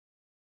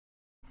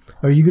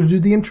Are you going to do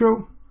the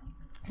intro?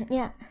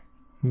 Yeah.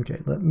 Okay,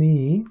 let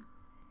me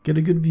get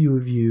a good view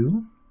of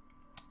you.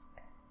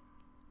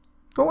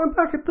 Oh, I'm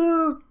back at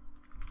the...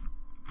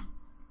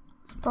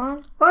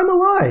 Spawn? I'm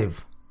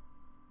alive!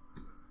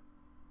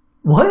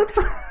 What?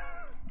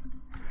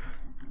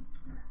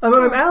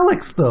 I'm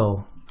Alex,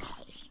 though.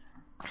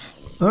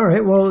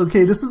 Alright, well,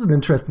 okay, this is an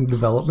interesting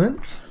development.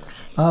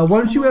 Why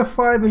don't you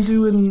F5 and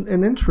do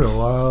an intro?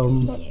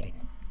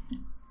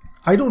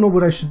 I don't know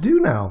what I should do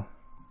now.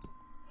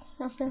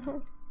 Hey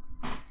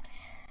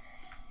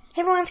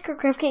everyone, it's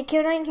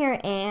Q9 here,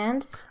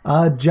 and...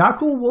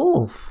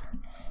 JackelWolf.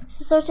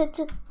 So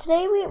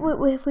today we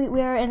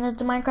are in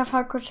the Minecraft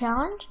Hardcore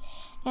Challenge,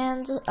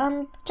 and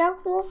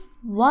JackelWolf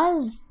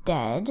was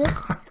dead.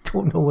 I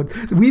don't know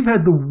what... We've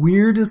had the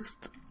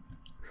weirdest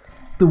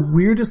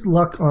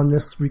luck on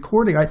this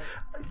recording.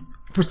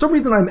 For some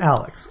reason, I'm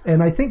Alex,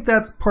 and I think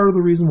that's part of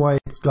the reason why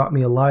it's got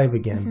me alive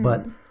again,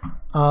 but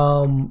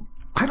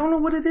I don't know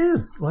what it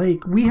is.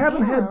 Like, we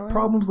haven't had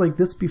problems like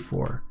this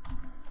before.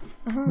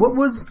 What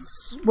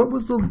was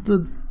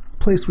the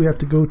place we had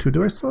to go to?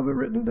 Do I still have it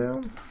written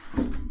down?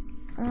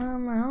 I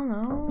don't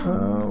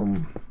know.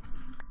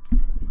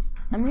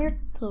 I'm here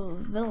at the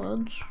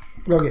village.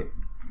 Okay,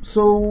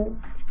 so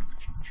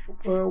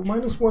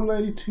minus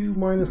 192,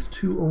 minus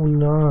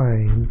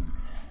 209.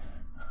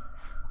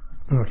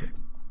 Okay,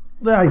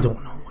 I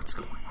don't know what's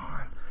going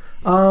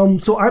on.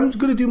 So I'm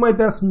going to do my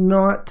best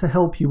not to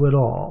help you at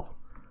all.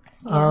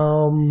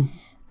 Yeah.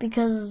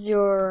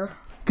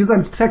 Because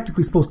I'm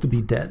technically supposed to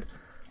be dead.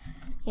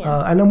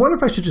 Yeah. And I wonder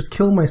if I should just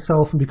kill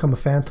myself and become a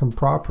phantom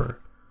proper.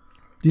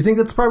 Do you think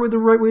that's probably the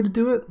right way to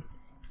do it?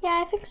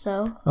 Yeah, I think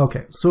so.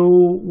 Okay, so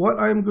what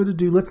I'm going to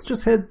do, let's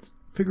just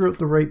figure out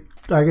the right...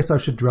 I guess I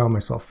should drown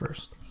myself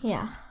first.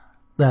 Yeah.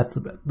 That's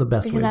the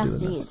best way to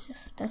do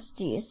this. That's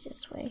the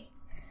easiest way.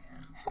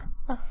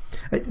 Oh.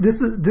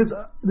 This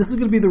is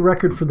going to be the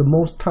record for the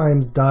most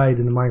times died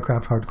in the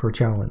Minecraft Hardcore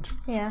Challenge.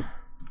 Yeah.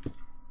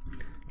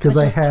 Because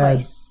I had...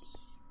 Twice.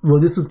 Well,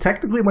 this was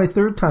technically my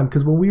third time,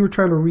 because when we were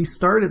trying to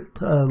restart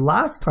it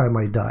last time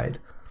I died.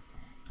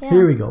 Yeah.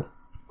 Here we go.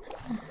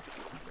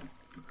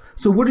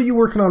 So what are you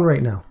working on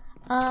right now?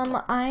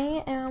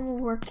 I am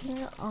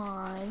working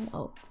on...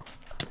 Oh.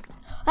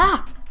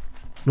 Ah!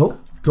 Nope.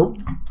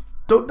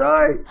 Don't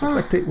die!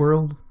 Spectate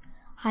world.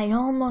 I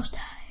almost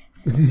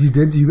died. You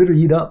did? You better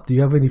eat up. Do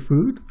you have any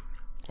food?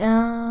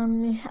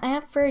 I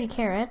have 30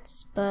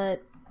 carrots,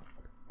 but...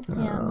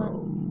 Yeah,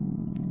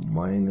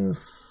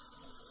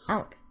 minus...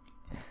 Oh.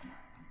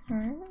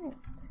 Alright.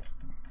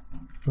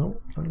 No,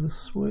 not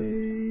this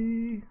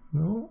way.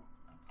 No.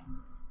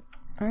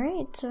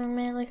 Alright, so I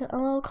made like a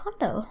little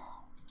condo.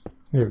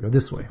 There we go,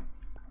 this way.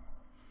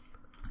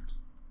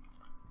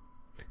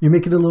 You're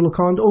making a little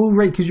condo? Oh,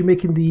 right, because you're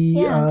making the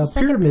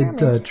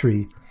pyramid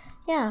tree.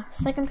 Yeah,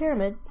 second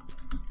pyramid.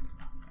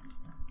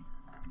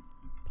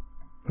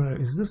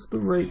 Alright, is this the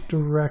right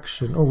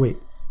direction? Oh, wait.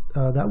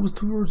 That was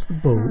towards the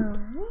boat.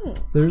 Right.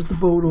 There's the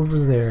boat over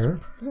there.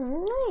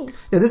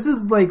 Nice. Yeah, this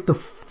is like the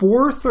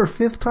 4th or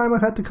 5th time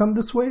I've had to come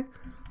this way.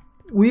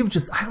 We've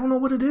just... I don't know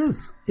what it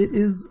is. It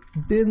has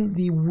been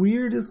the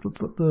weirdest...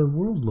 Let's let the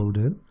world load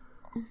in.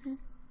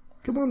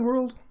 Come on,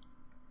 world.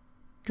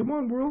 Come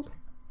on, world.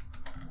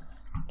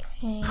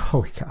 Okay.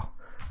 Holy cow.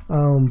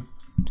 I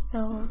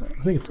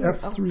think it's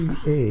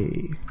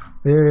F3A.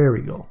 There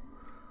we go.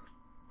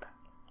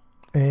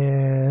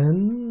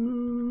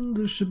 And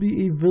there should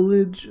be a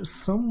village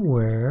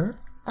somewhere.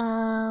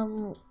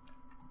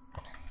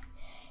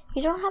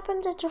 You don't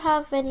happen to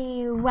have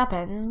any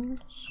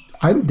weapons?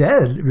 I'm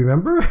dead,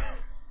 remember?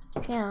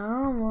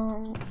 Yeah,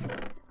 well...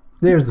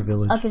 There's the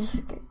village. Okay,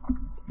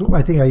 Oh,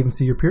 I think I even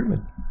see your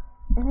pyramid.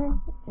 Alright,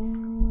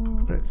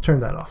 let's turn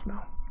that off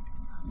now.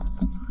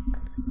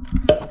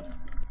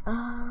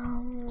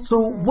 So,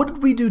 what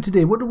did we do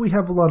today? What did we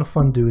have a lot of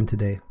fun doing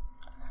today?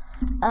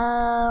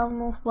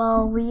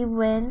 Well, we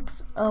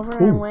went over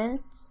and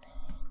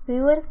we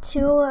went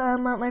to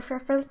my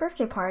friend's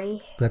birthday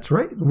party. That's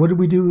right. What did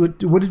we do?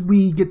 What did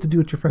we get to do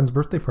at your friend's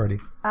birthday party?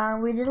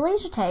 We did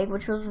laser tag,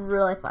 which was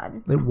really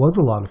fun. It was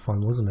a lot of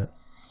fun, wasn't it?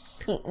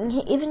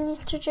 Even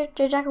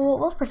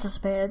JackelWolf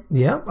participated.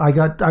 Yeah,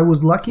 I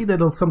was lucky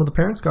that some of the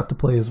parents got to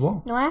play as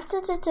well. No, I have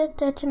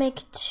to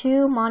make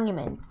 2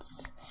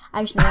 monuments.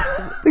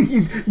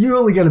 You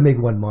only got to make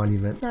 1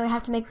 monument. No, I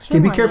have to make 2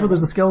 Okay, be careful,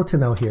 there's a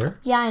skeleton out here.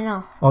 Yeah, I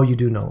know. Oh, you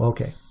do know,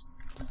 okay.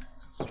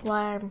 That's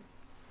why I'm...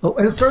 Oh,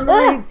 and it's starting to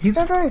rain! He's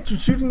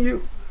shooting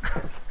you!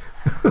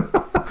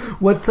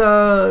 What,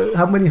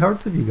 how many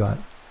hearts have you got?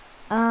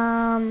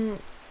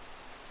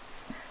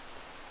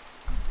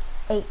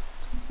 8.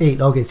 8,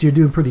 okay, so you're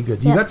doing pretty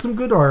good. You got some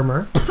good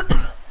armor.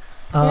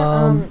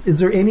 Is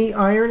there any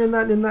iron in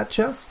that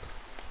chest?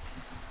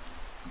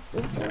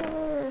 Is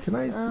there... Can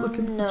I look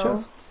into the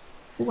chests?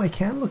 Oh, I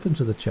can look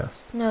into the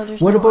chest. No, there's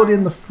What no about iron.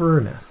 in the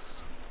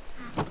furnace?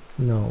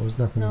 No, there's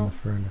nothing in the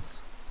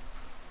furnace.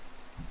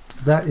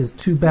 That is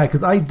too bad,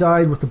 because I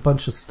died with a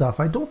bunch of stuff.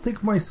 I don't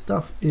think my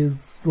stuff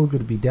is still going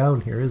to be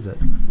down here, is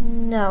it?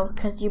 No,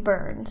 because you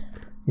burned.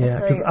 Yeah,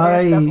 so because your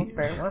stuff will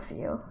burn with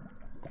you.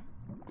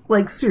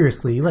 Like,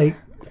 seriously, like,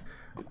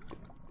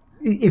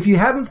 if you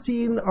haven't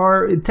seen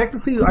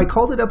technically, I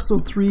called it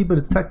episode 3, but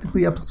it's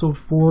technically episode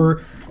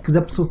 4, because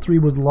episode 3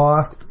 was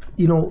lost.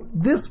 You know,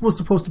 this was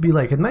supposed to be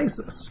like a nice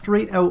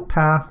straight out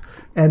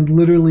path, and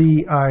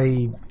literally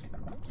I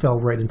fell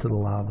right into the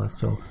lava,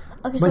 so...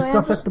 Okay, my so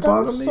stuff I have at the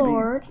bottom,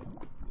 sword. maybe?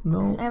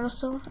 No. I have a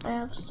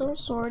stone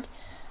sword.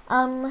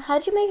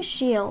 How'd you make a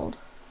shield?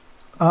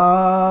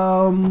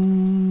 Oh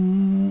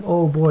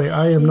boy,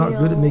 I am not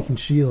good at making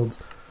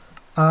shields.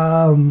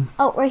 Oh,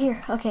 right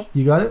here. Okay.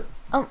 You got it?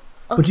 Okay,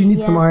 but you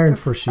need some iron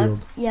for a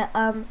shield. Yeah,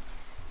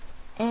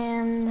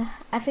 and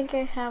I think I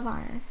have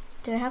iron.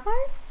 Do I have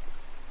iron?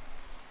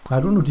 I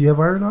don't know. Do you have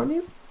iron on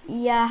you?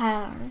 Yeah, I had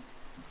iron.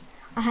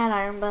 I had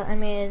iron, but I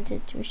made it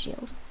into a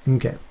shield.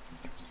 Okay.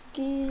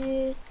 Do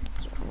you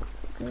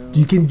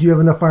have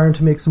enough iron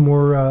to make some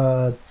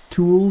more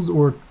tools,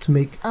 or to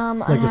make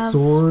like a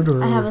sword?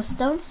 Or I have a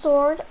stone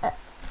sword and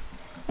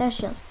a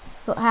shield.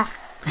 Oh,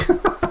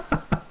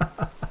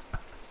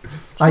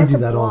 I do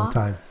that all the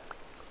time.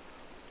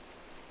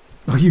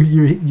 Oh,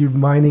 you're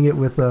mining it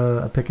with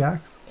a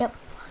pickaxe? Yep.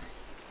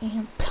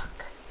 And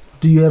pluck.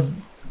 Do you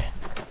have?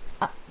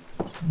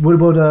 What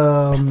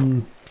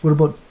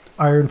about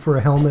iron for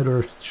a helmet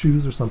or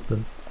shoes or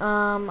something?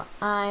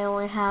 I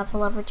only have a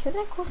leather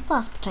tunic with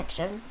blast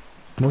protection.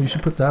 Well, you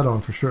should put that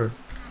on for sure.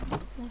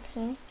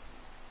 Okay.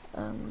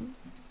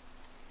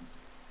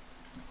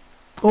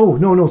 Oh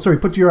no! Sorry,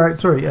 put your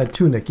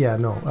tunic. Yeah,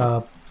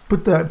 no.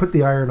 Put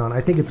the iron on.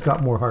 I think it's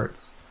got more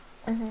hearts,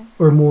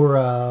 or more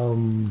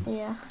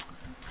yeah.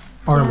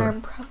 armor. The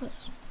iron probably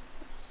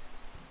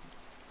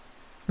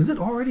is it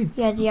already?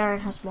 Yeah, the iron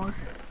has more.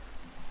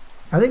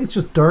 I think it's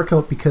just dark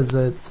out because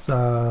it's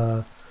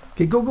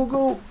okay. Go!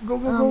 Oh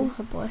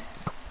boy,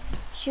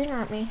 shooting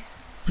at me.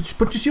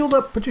 Put your shield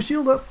up. Put your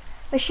shield up.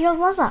 My shield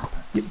was up.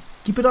 Yeah,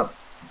 keep it up.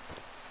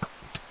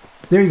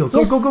 There you go. Go,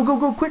 yes.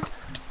 go, quick.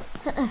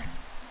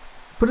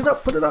 Put it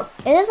up.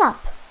 It is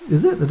up.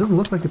 Is it? It doesn't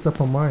look like it's up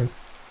on mine.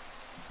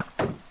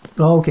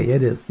 Oh, okay,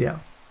 it is, yeah.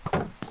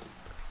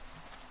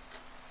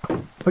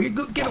 Okay,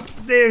 go, get him.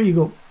 There you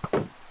go.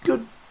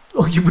 Good.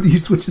 Oh, you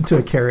switched it to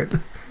a carrot.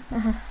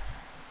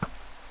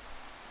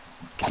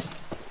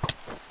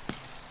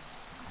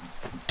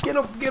 Get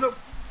him.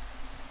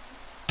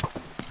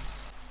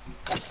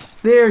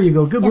 There you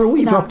go. Good. Yes,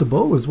 You dropped a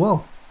bow as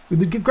well.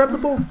 Grab the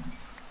bow.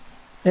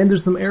 And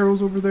there's some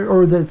arrows over there.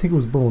 Or I think it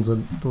was bones. I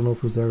don't know if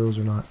it was arrows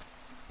or not.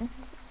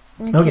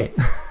 Okay.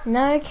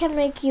 Now I can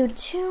make you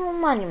 2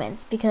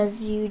 monuments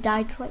because you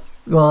died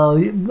twice. Well,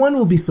 1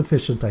 will be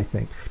sufficient, I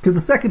think. Because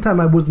the second time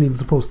I wasn't even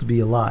supposed to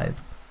be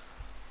alive.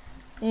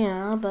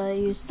 Yeah, but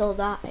you still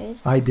died.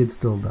 I did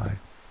still die.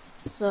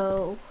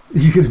 So...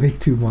 You're going to make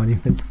 2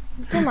 monuments.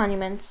 2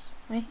 monuments,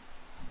 right?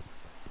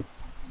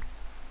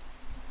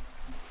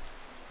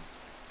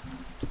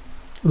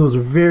 Those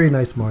are very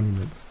nice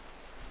monuments.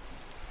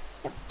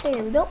 Yep,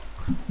 there we go.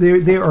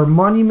 They are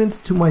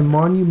monuments to my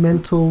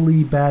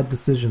monumentally bad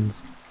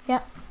decisions.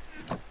 Yep.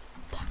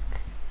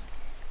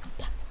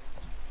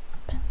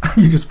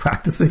 You're just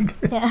practicing?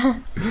 Yeah.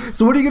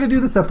 So what are you going to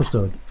do this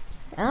episode?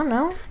 I don't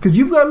know. Because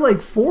you've got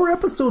like 4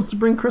 episodes to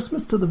bring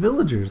Christmas to the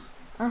villagers.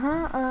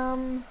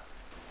 And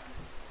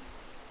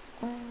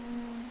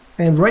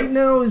right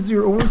now is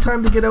your only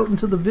time to get out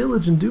into the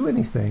village and do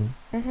anything.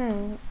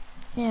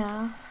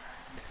 Yeah.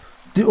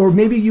 Or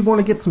maybe you want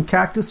to get some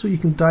cactus so you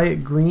can dye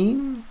it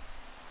green.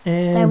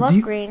 And dye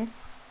what green?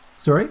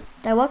 Sorry?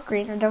 Dye what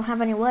green? I don't have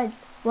any wood.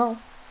 Well.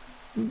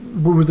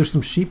 Were there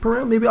some sheep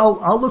around? Maybe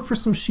I'll look for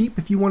some sheep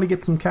if you want to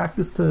get some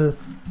cactus to...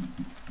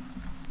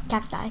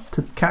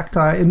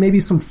 Cacti. And maybe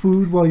some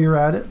food while you're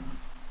at it.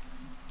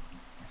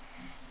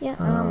 Yeah.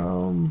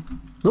 Oh,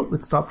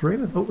 it stopped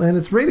raining. Oh, and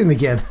it's raining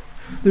again.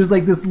 There's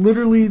like this,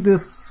 literally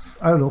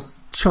this, I don't know,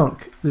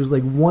 chunk. There's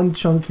like 1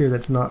 chunk here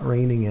that's not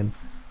raining in.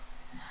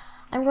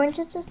 I'm going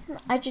to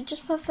I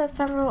just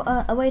found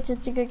a way to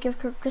give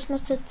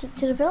Christmas to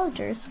the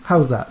villagers.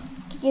 How's that?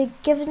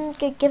 Giving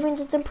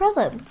them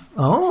presents.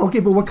 Oh, okay,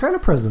 but what kind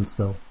of presents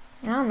though?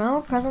 I don't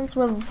know, presents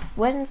with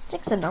wooden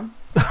sticks in them.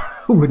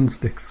 Wooden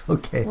sticks,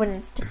 okay.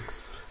 Wooden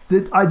sticks.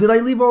 Did I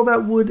leave all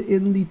that wood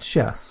in the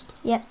chest?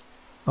 Yep.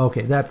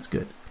 Okay, that's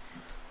good.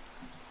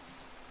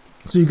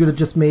 So you're gonna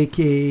just make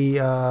a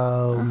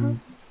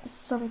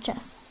some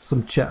chests.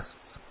 Some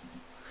chests.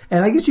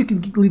 And I guess you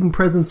can leave them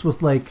presents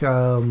with like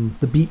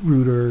the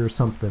beetroot or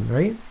something,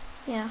 right?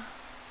 Yeah.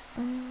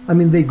 I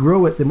mean, they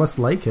grow it. They must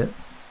like it.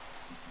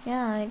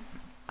 Yeah, I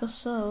guess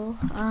so.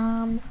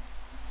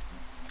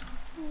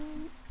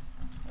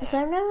 So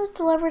I'm gonna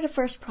deliver the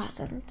first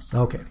present.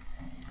 Okay.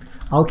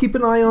 I'll keep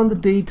an eye on the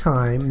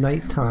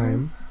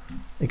nighttime,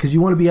 because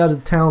you want to be out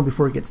of town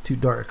before it gets too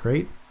dark,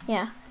 right?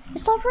 Yeah. It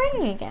stopped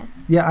raining again.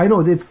 Yeah, I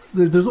know.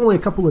 There's only a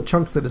couple of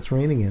chunks that it's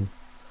raining in.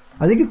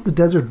 I think it's the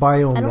desert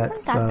biome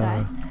that's.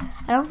 I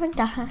don't think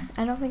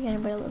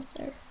anybody lives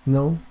there.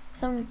 No.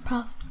 Someone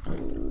probably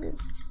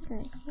lives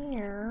in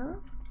here.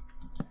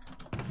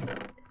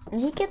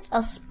 And he gets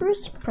a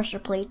spruce pressure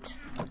plate.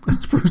 A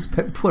spruce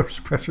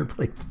pressure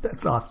plate.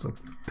 That's awesome.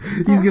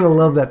 He's gonna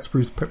love that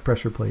spruce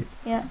pressure plate.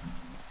 Yeah.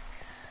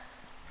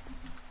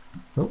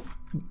 Oh,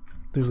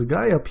 there's a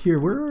guy up here.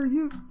 Where are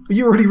you? Are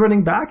you already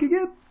running back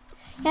again?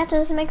 Yeah,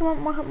 to make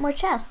more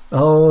chests.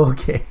 Oh,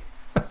 okay.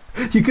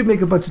 You could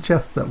make a bunch of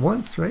chests at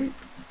once, right?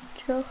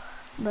 True,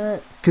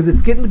 but... Because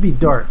it's getting to be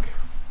dark.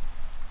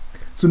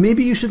 So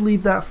maybe you should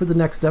leave that for the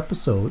next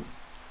episode.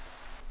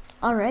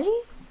 Already?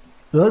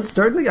 Well, it's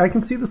starting to... I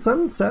can see the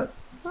sunset.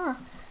 Huh.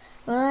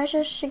 Well, I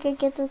just should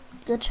get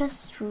the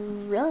chests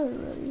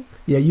ready.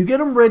 Yeah, you get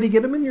them ready,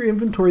 get them in your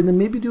inventory, and then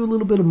maybe do a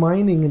little bit of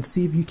mining and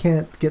see if you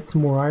can't get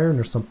some more iron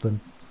or something.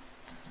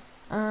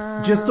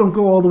 Just don't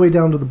go all the way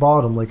down to the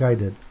bottom like I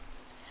did.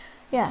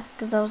 Yeah,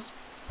 because that was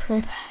a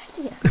pretty bad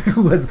idea.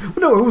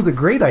 It was a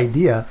great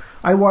idea.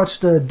 I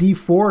watched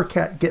D4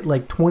 cat get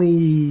like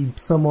 20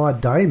 some odd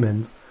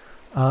diamonds.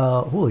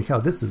 Holy cow,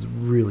 this is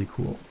really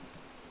cool.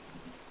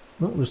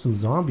 Oh, there's some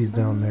zombies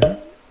down there.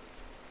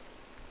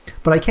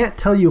 But I can't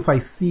tell you if I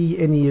see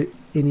any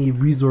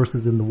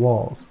resources in the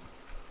walls.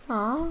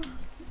 Aww.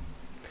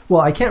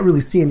 Well, I can't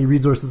really see any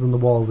resources in the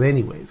walls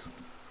anyways.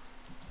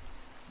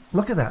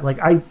 Look at that. Like,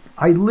 I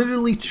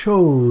literally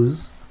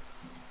chose...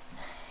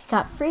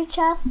 Got free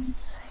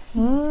chests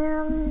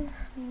and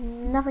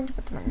nothing to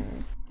put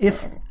them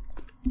in.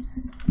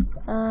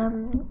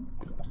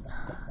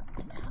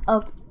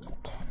 Oh,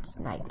 it's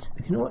night.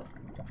 You know what?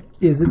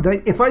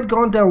 If I'd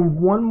gone down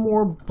one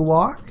more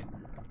block,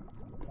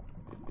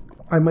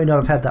 I might not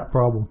have had that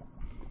problem.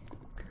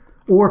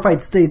 Or if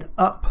I'd stayed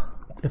up.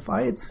 If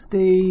I had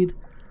stayed...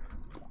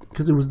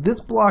 Because it was this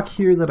block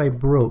here that I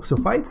broke. So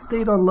if I had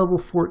stayed on level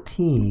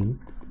 14,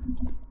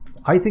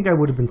 I think I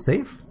would have been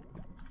safe.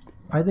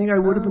 I think I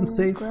would have been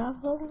safe.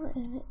 Gravel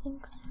and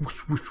inks.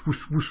 Whoosh, whoosh,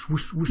 whoosh, whoosh,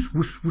 whoosh, whoosh,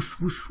 whoosh, whoosh,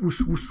 whoosh,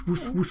 whoosh, whoosh,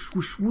 whoosh, whoosh,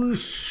 whoosh,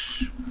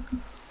 whoosh.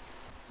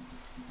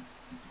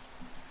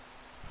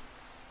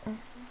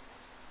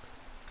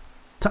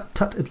 Tut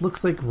tut, it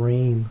looks like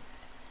rain.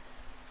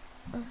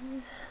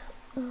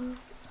 I'm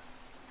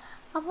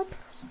looking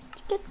for something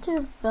to get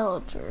to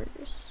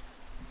villagers.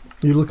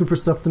 You're looking for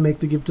stuff to make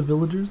to give to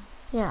villagers?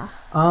 Yeah.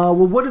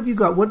 Well, what have you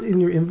got? What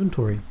in your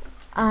inventory?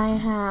 I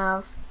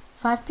have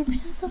 5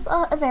 pieces of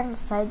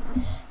andesite,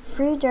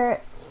 3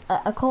 dirt,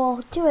 a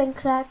coal, 2 ink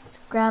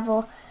sacks,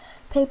 gravel,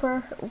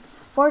 paper,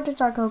 4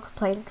 dark oak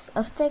planks,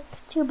 a stick,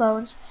 2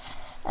 bones,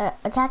 a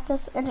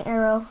cactus, an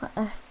arrow,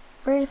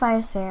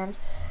 35 sand,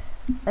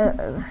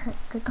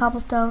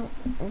 cobblestone,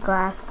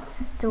 glass,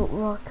 2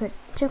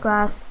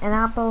 glass, an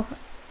apple,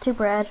 2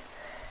 bread,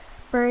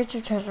 buried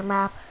treasure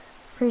map,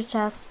 3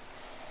 chests,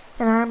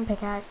 an iron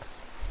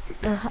pickaxe,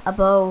 a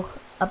bow,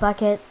 a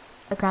bucket,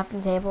 a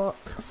crafting table,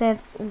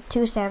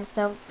 2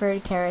 sandstone, 30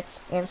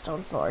 carrots, and a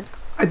stone sword.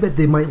 I bet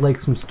they might like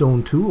some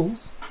stone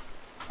tools.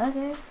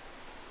 Okay.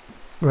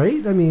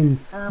 Right? I mean,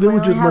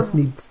 villagers must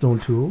need stone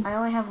tools. I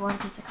only have 1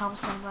 piece of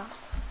cobblestone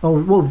left. Oh,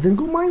 well, then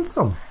go mine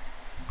some.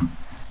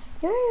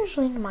 You're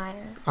usually the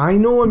miner. I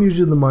know I'm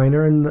usually the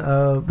miner, and,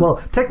 well,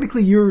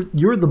 technically you're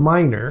the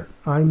miner.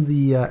 I'm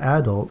the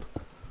adult.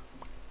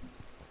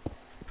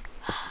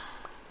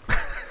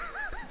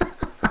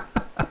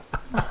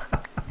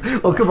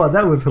 Oh, come on,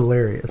 that was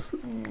hilarious.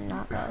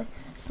 Not really.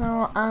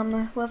 So,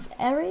 with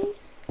every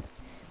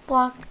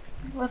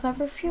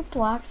few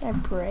blocks I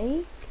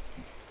break,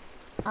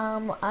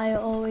 I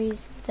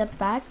always step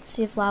back to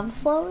see if lava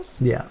flows.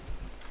 Yeah.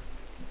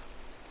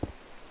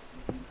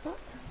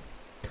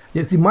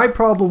 Yeah, see, my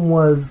problem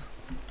was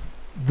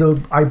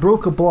I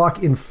broke a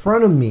block in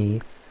front of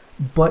me,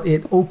 but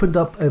it opened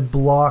up a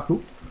block.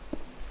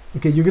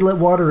 Okay, you're gonna let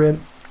water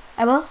in.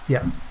 I will?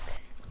 Yeah.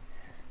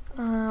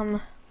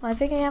 Well, I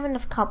think I have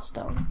enough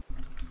cobblestone.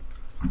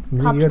 You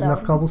think you got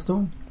enough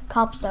cobblestone?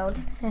 Cobblestone.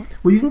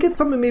 Well, you can get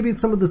maybe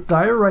some of this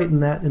diorite in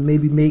that, and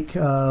maybe make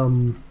a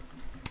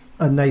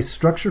nice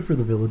structure for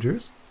the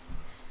villagers.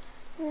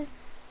 I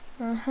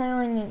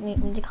only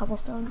need the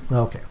cobblestone.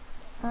 Okay.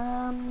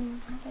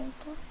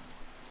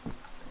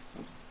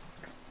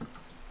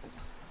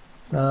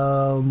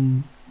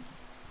 9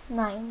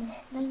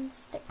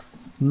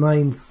 sticks.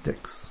 9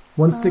 sticks.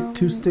 1 stick,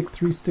 2 stick,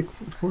 3 stick,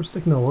 4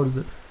 stick. No, what is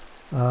it?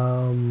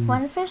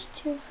 1 fish,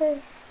 2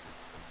 fish.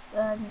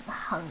 I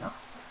don't know.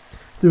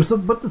 There's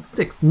something about the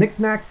sticks. Knick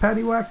knack,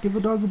 paddywhack, give a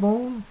dog a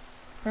bone.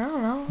 I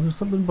don't know. There's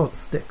something about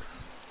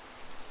sticks.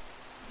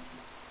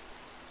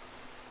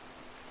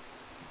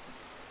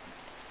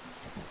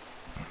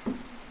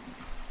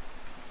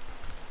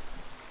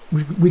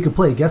 We could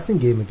play a guessing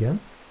game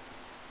again.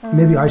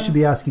 Maybe I should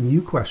be asking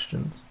you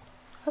questions.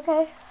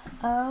 Okay.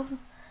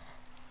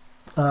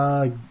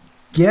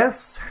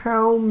 Guess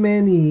how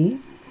many...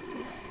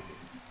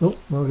 Oh,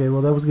 okay,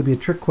 well that was going to be a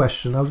trick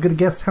question. I was going to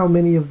guess how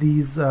many of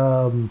these...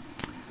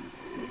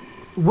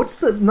 What's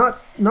the...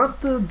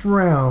 Not the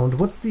drowned.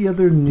 What's the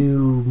other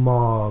new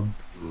mob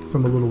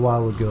from a little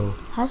while ago?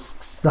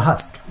 Husks? The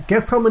husk.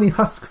 Guess how many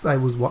husks I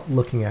was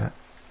looking at.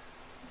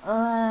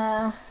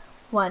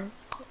 1.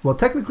 Well,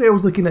 technically I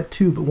was looking at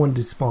 2, but 1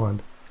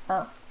 despawned.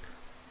 Oh.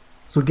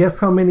 So guess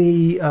how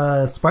many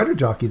spider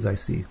jockeys I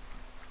see?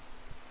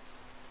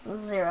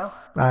 0.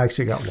 I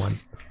actually got 1.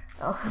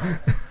 Oh.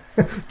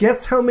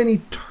 Guess how many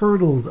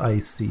turtles I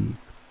see?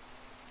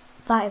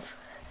 5.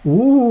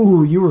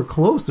 Ooh, you were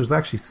close. There's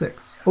actually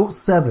 6. Oh,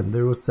 7.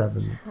 There was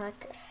 7.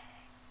 Okay.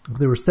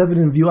 There were 7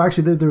 in view.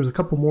 Actually, there was a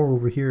couple more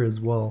over here as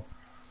well.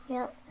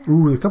 Yeah.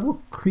 Ooh, a couple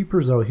of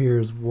creepers out here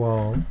as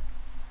well.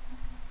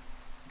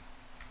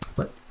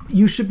 But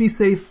you should be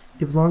safe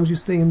as long as you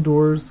stay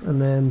indoors,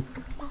 and then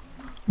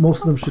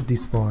most of them should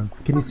despawn.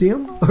 Can you see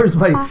them? Or is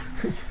my...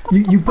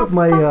 you put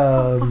my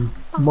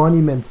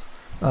monuments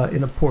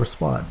in a poor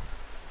spot.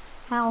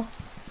 How?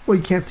 Well,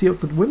 you can't see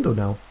out the window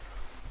now.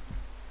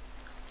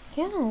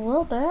 Yeah, a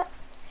little bit.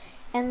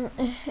 And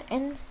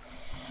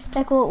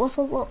JackelWolf,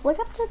 look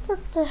up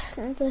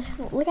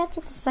look at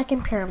the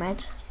second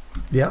pyramid.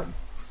 Yeah.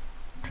 It's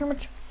pretty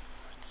much,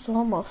 it's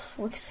almost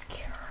fully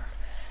secure.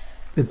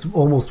 It's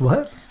almost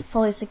what?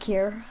 Fully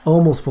secure.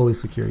 Almost fully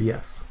secure,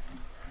 yes.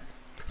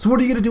 So what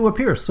are you going to do up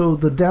here? So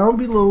the down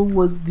below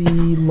was the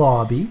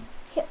lobby.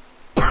 Yep.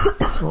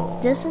 Oh.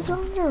 This is one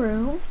of the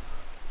rooms.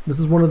 This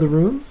is one of the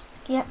rooms?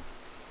 Yep.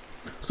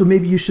 So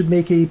maybe you should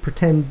make a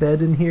pretend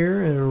bed in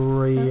here,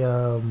 or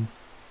a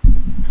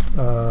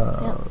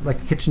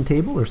like a kitchen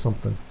table or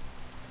something.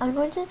 I'm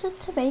going to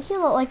make it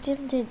look like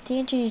the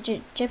ancient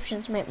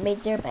Egyptians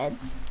made their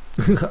beds.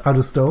 Out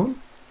of stone?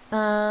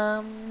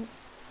 No,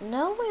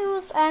 it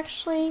was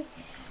actually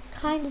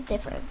kind of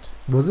different.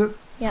 Was it?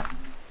 Yep.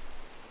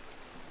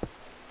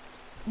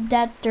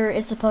 That there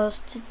is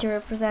supposed to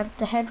represent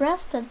the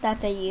headrest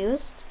that they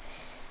used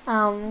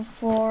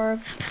for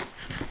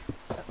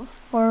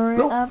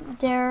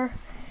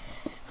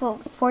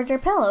their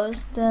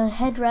pillows. The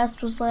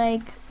headrest was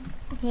like,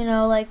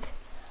 like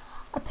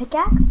a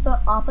pickaxe,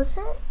 but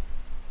opposite.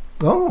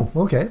 Oh,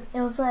 okay.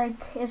 It was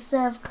like,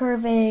 instead of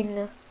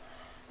curving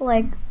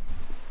like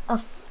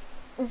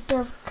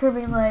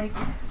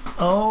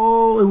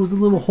oh, it was a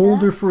little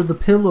holder for the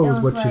pillow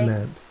is what you like,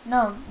 meant.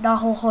 No, not a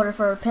whole holder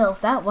for pillows.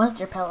 That was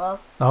their pillow.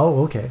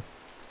 Oh, okay.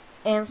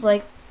 And it's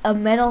like a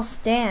metal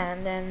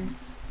stand, and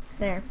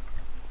there.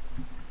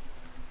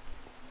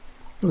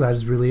 Well, that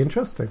is really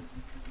interesting.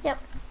 Yep.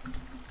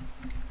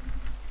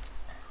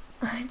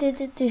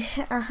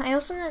 I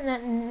also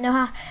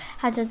know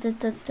how to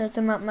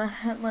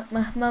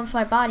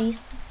mummify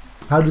bodies.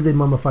 How do they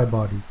mummify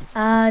bodies?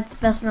 It's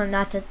best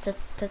not to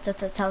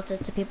tell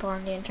to people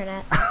on the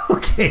internet.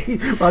 Okay.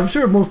 Well, I'm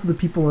sure most of the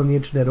people on the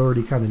internet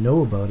already kind of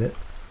know about it.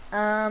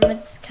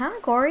 It's kind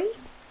of gory.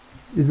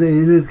 It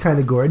is kind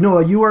of gory. No,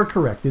 you are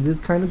correct. It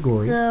is kind of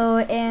gory. So,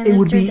 and it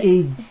would be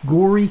a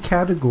gory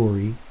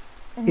category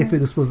if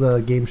this was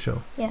a game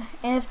show. Yeah,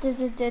 and if there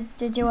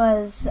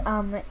was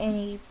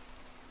any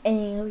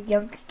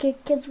young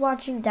kids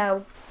watching,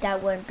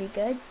 that wouldn't be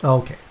good.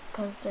 Okay.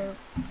 Because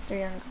they're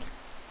young.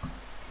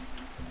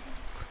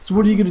 So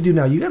what are you going to do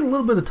now? You got a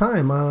little bit of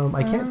time.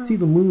 I can't see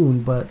the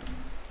moon, but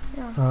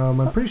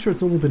I'm pretty sure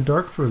it's only been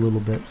dark for a little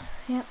bit.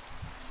 Yep.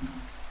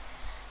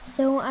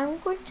 So I'm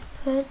going to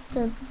put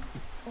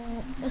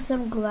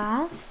some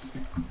glass.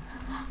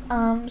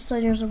 So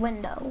there's a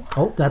window.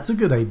 Oh, that's a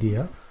good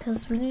idea.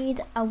 Because we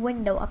need a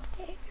window up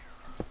there.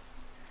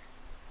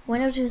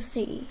 Window to the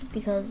sea,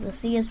 because the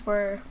sea is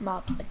where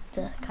mobs like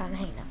to kind of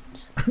hang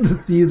out. The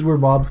sea is where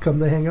mobs come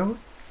to hang out?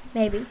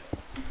 Maybe.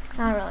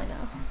 I don't really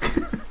know.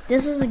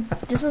 This is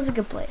a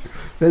good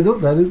place.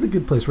 That is a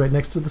good place, right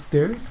next to the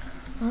stairs.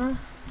 And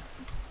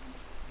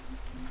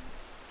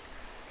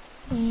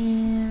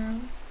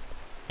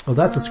oh,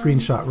 that's a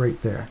screenshot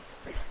right there.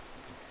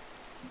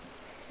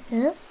 It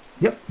is?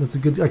 Yep, that's a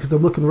good, because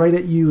I'm looking right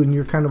at you and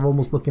you're kind of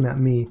almost looking at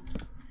me.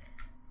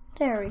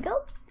 There we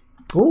go.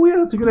 Oh yeah,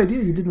 that's a good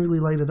idea. You didn't really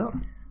light it up.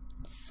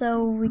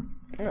 So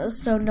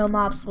no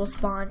mobs will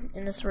spawn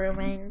in this room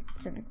and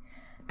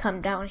come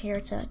down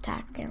here to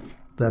attack him.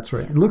 That's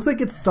right. It looks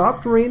like it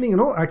stopped raining,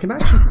 and I can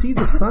actually see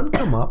the sun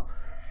come up.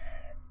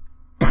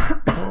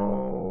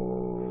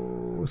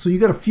 Oh, so you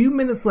got a few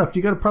minutes left.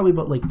 You got probably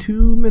about like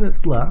 2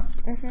 minutes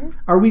left.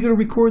 Are we going to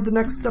record the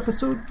next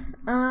episode?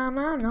 I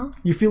don't know.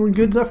 You feeling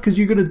good enough? Because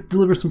you're going to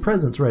deliver some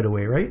presents right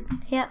away, right?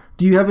 Yeah.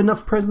 Do you have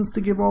enough presents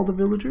to give all the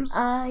villagers?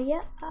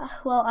 Yeah.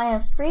 Well, I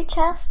have free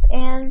chests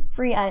and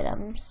free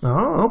items.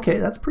 Oh, okay.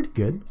 That's pretty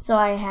good. So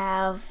I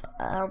have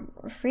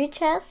free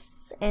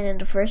chests, and in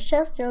the first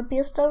chest there will be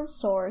a stone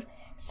sword.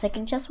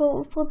 Second chest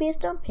will be a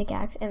stone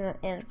pickaxe, and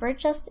in the third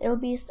chest it will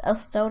be a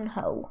stone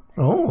hoe.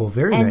 Oh,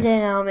 very nice. And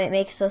then it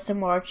makes us some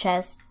more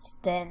chests.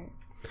 Then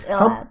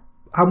how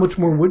much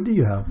more wood do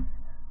you have?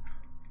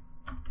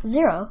 0.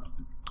 Zero.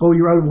 Oh,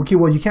 you're out. Okay,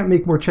 well, you can't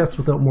make more chests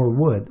without more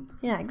wood.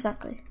 Yeah,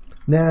 exactly.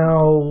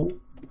 Now,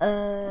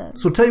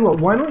 so tell you what,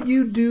 why don't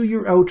you do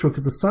your outro,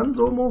 because the sun's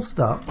almost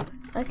up.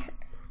 Okay.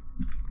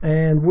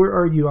 And where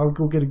are you? I'll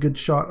go get a good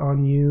shot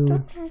on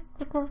you.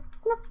 Oh.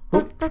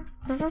 I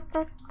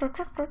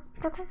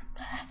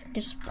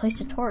just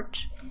placed a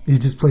torch. You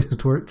just placed a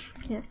torch?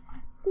 Yeah.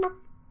 Block.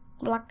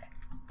 Block.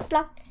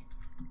 Block.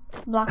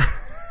 Block.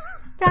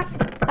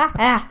 Block.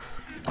 Ah.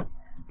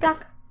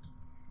 Block.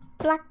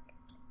 Block.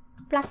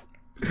 Block.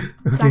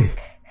 Okay.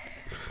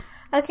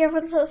 Okay,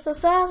 friends, so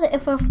that's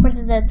it for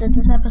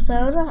this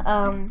episode.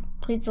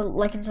 Please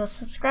like and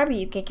subscribe.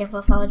 You can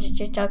follow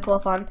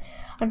JackelWolf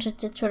on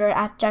Twitter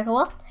at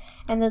JackelWolf.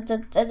 And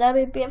that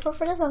would be it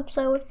for this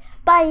episode.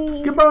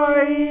 Bye.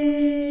 Goodbye.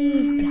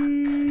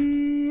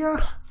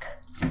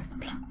 Pluck,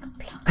 pluck,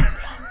 pluck,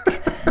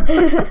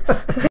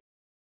 pluck.